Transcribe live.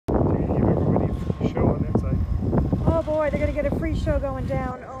Oh boy, they're gonna get a free show going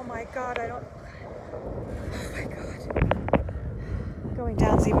down. Oh my god, oh my god. Going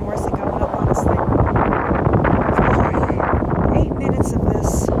down's even worse than going up, honestly. Oh, 8 minutes of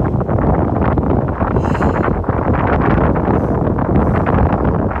this.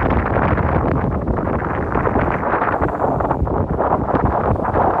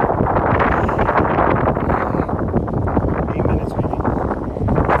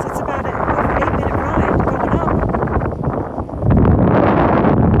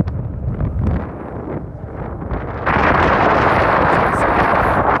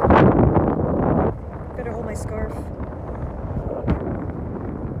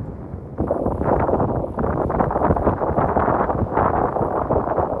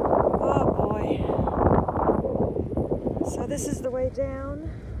 This is the way down.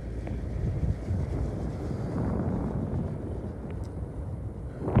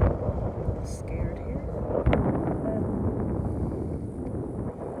 I'm scared here.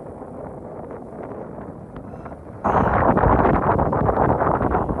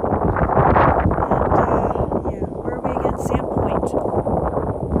 Yeah, where are we again? Sandpoint.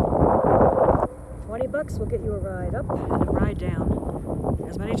 $20 will get you a ride up and a ride down.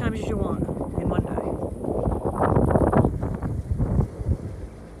 As many times as you want in one day.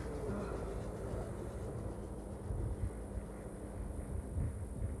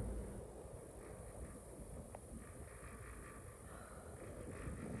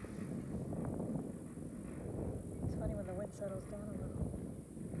 Settles down a little.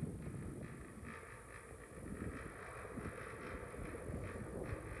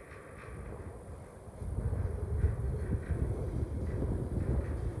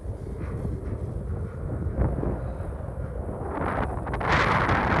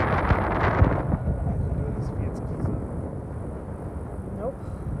 Nope.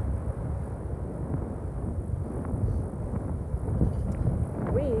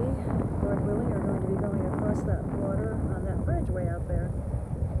 We, Lord willing, are going to be going across that water on that bridge way out there.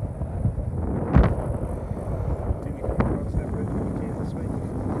 Did you come across that bridge when you came this way?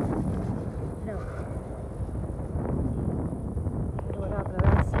 No. I don't know what happened to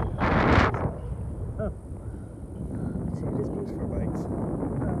that scene. Oh. See, it is beautiful. For bikes.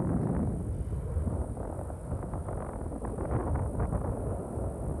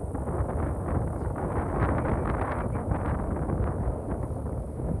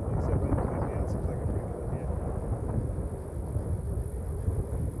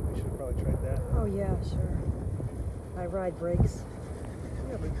 Oh yeah, sure. I ride brakes.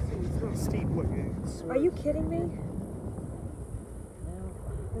 Yeah, but it's not steep. Look, Are you kidding me? No.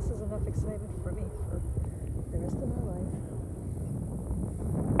 This is enough excitement for me for the rest of my life.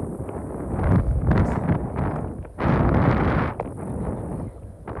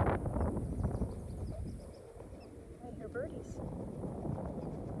 I hear birdies.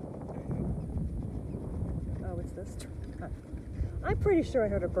 Oh, it's this? I'm pretty sure I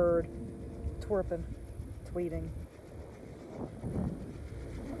heard a bird twerping, tweeting.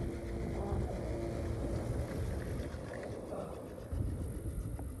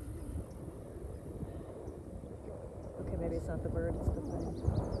 Okay, maybe it's not the bird, it's the thing.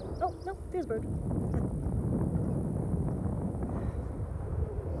 Oh, no, there's a bird.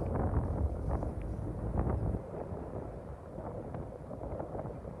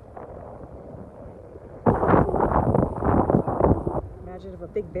 Imagine if a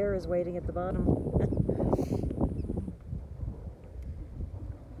big bear is waiting at the bottom.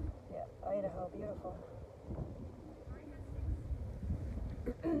 Yeah, Idaho, beautiful.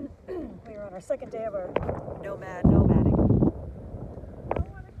 We are on our second day of our nomading.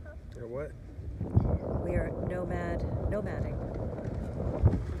 Or what? We are nomading.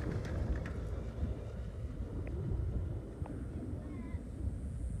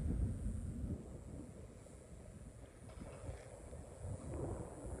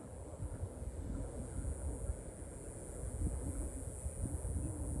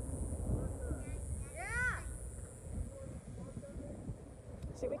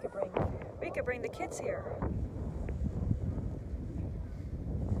 See, we could bring the kids here.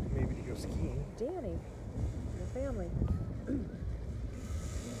 Maybe to go skiing. Danny, your family.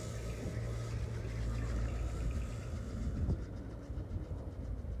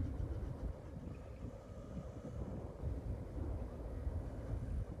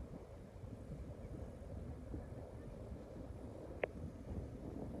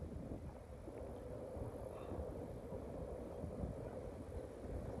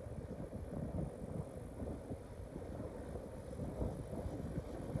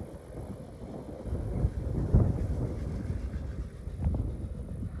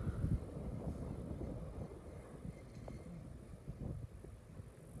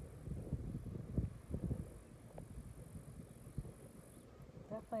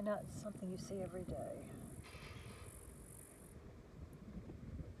 definitely not something you see every day.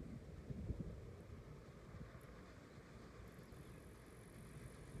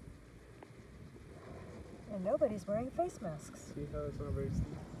 And nobody's wearing face masks. See how it's not very steep?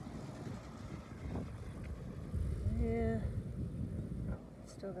 Yeah. It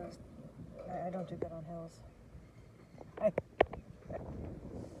still goes. I don't do good on hills.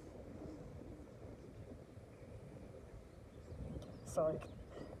 Sorry.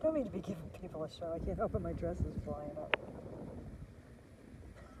 Don't mean to be giving people a show. I can't open my dress is flying up.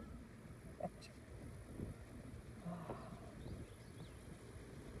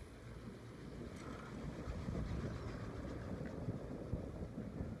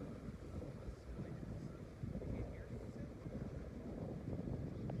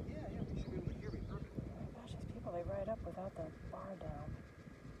 Gosh, these people, they ride up without the bar down.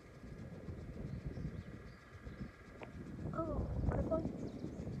 Oh, butterfly.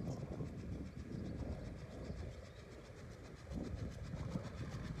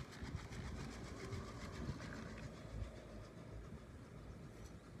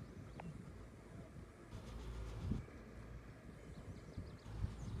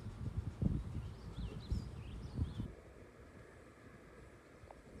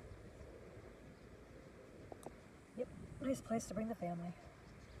 Yep, nice place to bring the family.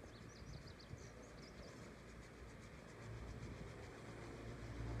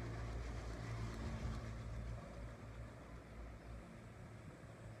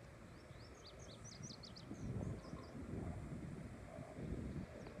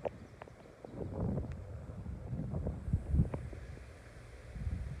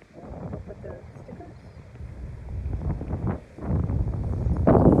 Put the stickers.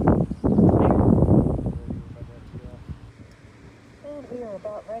 And we are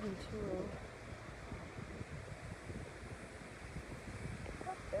about ready to.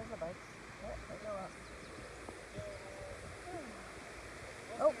 Oh, there's the bikes. Yep, they go up.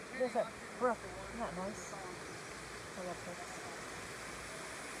 Oh, there's that brook. Isn't that nice? I love brooks.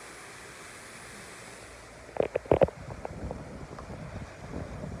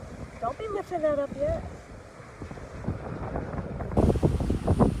 Don't be lifting that up yet.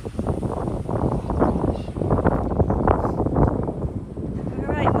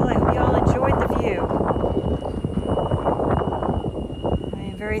 Alright, well I hope you all enjoyed the view. I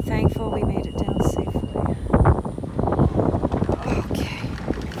am very thankful we made it down safely. Okay.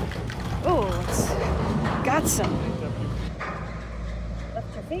 Oh, it's got some.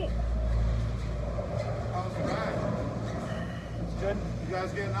 Lift your feet. How's the ride? Good. You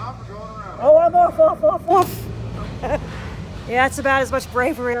guys getting off or going around? Oh, I'm off. Yeah, it's about as much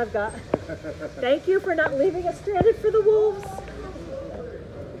bravery I've got. Thank you for not leaving us stranded for the wolves.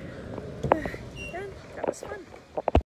 And that was fun.